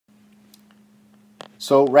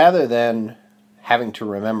So rather than having to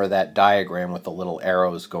remember that diagram with the little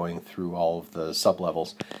arrows going through all of the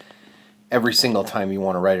sublevels every single time you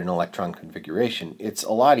want to write an electron configuration, it's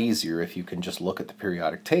a lot easier if you can just look at the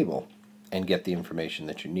periodic table and get the information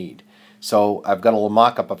that you need. So I've got a little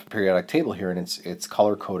mock-up of a periodic table here, and it's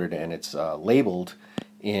color-coded and it's labeled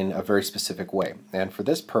in a very specific way. And for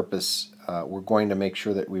this purpose, we're going to make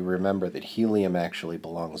sure that we remember that helium actually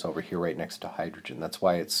belongs over here right next to hydrogen. That's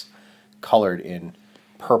why it's colored in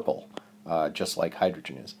purple, just like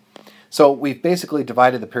hydrogen is. So we've basically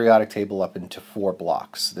divided the periodic table up into 4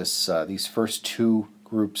 blocks. These first 2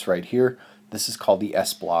 groups right here, this is called the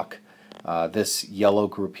S block. This yellow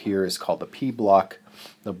group here is called the P block.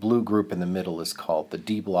 The blue group in the middle is called the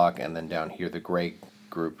D block, and then down here the gray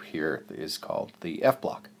group here is called the F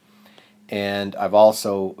block. And I've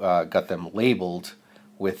also got them labeled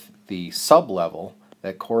with the sublevel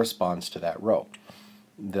that corresponds to that row.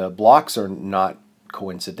 The blocks are not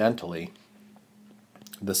coincidentally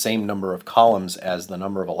the same number of columns as the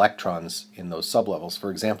number of electrons in those sublevels. For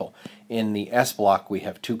example, in the S block we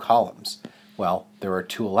have 2 columns. Well, there are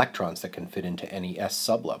 2 electrons that can fit into any S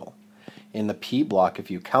sublevel. In the P block, if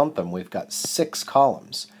you count them, we've got 6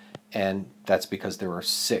 columns, and that's because there are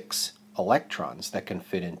 6 electrons that can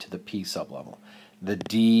fit into the P sublevel. The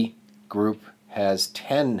D group has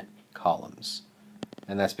 10 columns,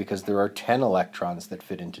 and that's because there are 10 electrons that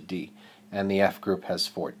fit into D. And the F group has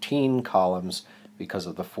 14 columns because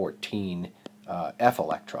of the 14 F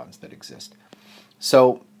electrons that exist.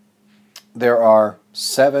 So there are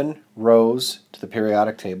 7 rows to the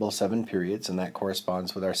periodic table, 7 periods, and that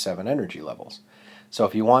corresponds with our 7 energy levels. So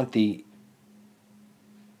if you want the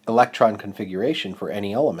electron configuration for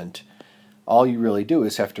any element, all you really do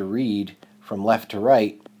is have to read from left to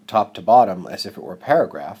right, top to bottom, as if it were a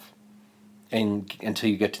paragraph, until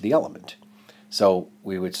you get to the element. So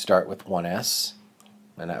we would start with 1s,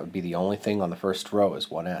 and that would be the only thing on the first row is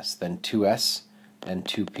 1s, then 2s and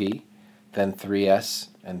 2p, then 3s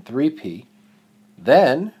and 3p,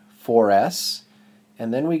 then 4s,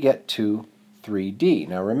 and then we get to 3d.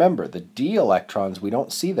 Now remember, the d electrons, we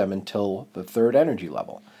don't see them until the 3rd energy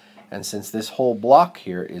level. And since this whole block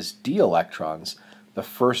here is d electrons, the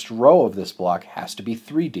first row of this block has to be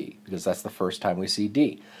 3d, because that's the first time we see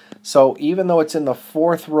d. So even though it's in the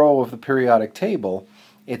 4th row of the periodic table,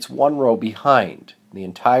 it's 1 row behind. The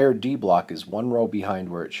entire d block is 1 row behind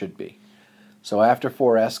where it should be. So after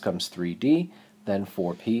 4s comes 3d, then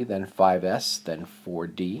 4p, then 5s, then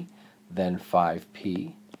 4d, then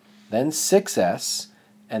 5p, then 6s,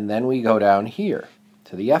 and then we go down here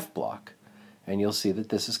to the F block. And you'll see that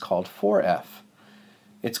this is called 4f.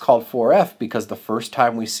 It's called 4f because the first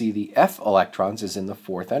time we see the F electrons is in the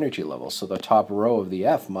 4th energy level. So the top row of the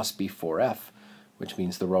F must be 4f, which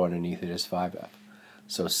means the row underneath it is 5f.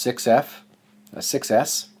 So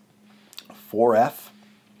 6s, 4f,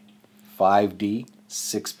 5d,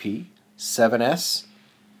 6p, 7s,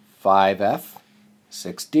 5f,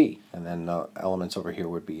 6d, and then the elements over here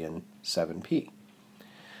would be in 7p.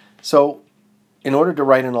 So in order to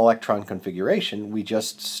write an electron configuration, we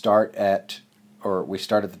just start at, or we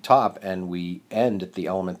start at the top and we end at the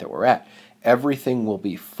element that we're at. Everything will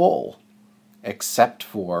be full except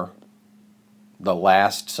for the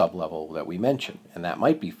last sublevel that we mentioned, and that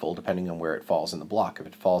might be full depending on where it falls in the block. If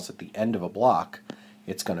it falls at the end of a block,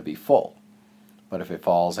 it's going to be full. But if it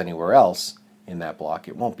falls anywhere else in that block,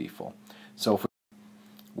 it won't be full. So if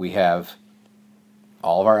we have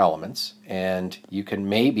all of our elements, and you can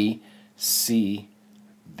maybe see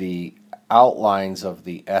the outlines of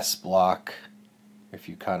the S block if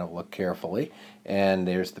you kind of look carefully, and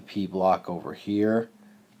there's the P block over here,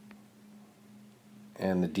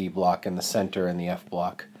 and the D block in the center, and the F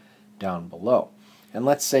block down below. And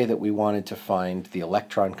let's say that we wanted to find the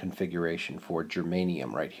electron configuration for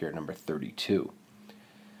germanium right here, number 32.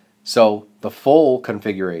 So the full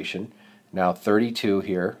configuration, now 32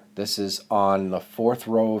 here, this is on the 4th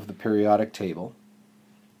row of the periodic table.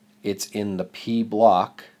 It's in the P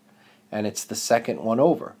block, and it's the 2nd one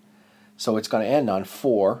over. So it's going to end on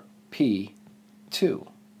 4p2.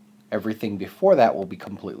 Everything before that will be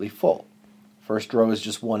completely full. First row is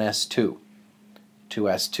just 1s2,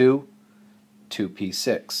 2s2,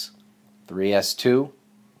 2p6, 3s2,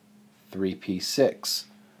 3p6,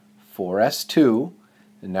 4s2,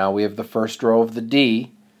 and now we have the first row of the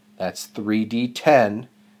D, that's 3d10,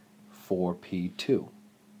 4p2.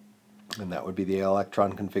 And that would be the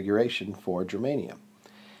electron configuration for germanium.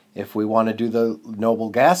 If we want to do the noble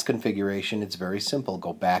gas configuration, it's very simple.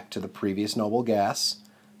 Go back to the previous noble gas,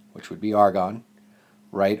 which would be argon,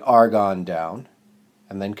 write argon down,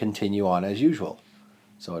 and then continue on as usual.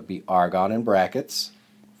 So it'd be argon in brackets,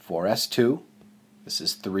 4s2, This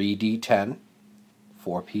is 3d10,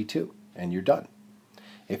 4p2, and you're done.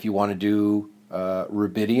 If you want to do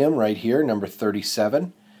rubidium right here, number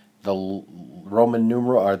 37, the Roman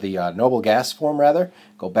numeral, or the noble gas form rather,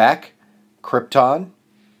 go back, krypton,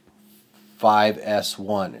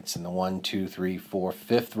 5s1. It's in the 1, 2, 3, 4,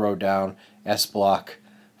 5th row down, S block,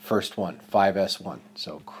 first one, 5s1.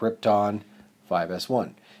 So krypton,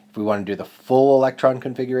 5s1. If we want to do the full electron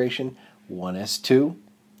configuration, 1s2,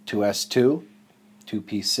 2s2,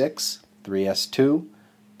 2p6, 3s2,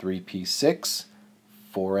 3p6,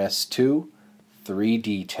 4s2,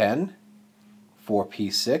 3d10,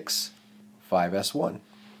 4p6, 5s1.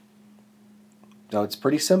 So it's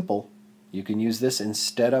pretty simple. You can use this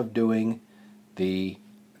instead of doing the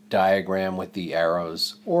diagram with the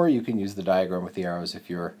arrows, or you can use the diagram with the arrows if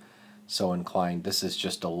you're so inclined. This is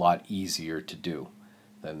just a lot easier to do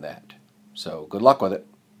than that. So good luck with it.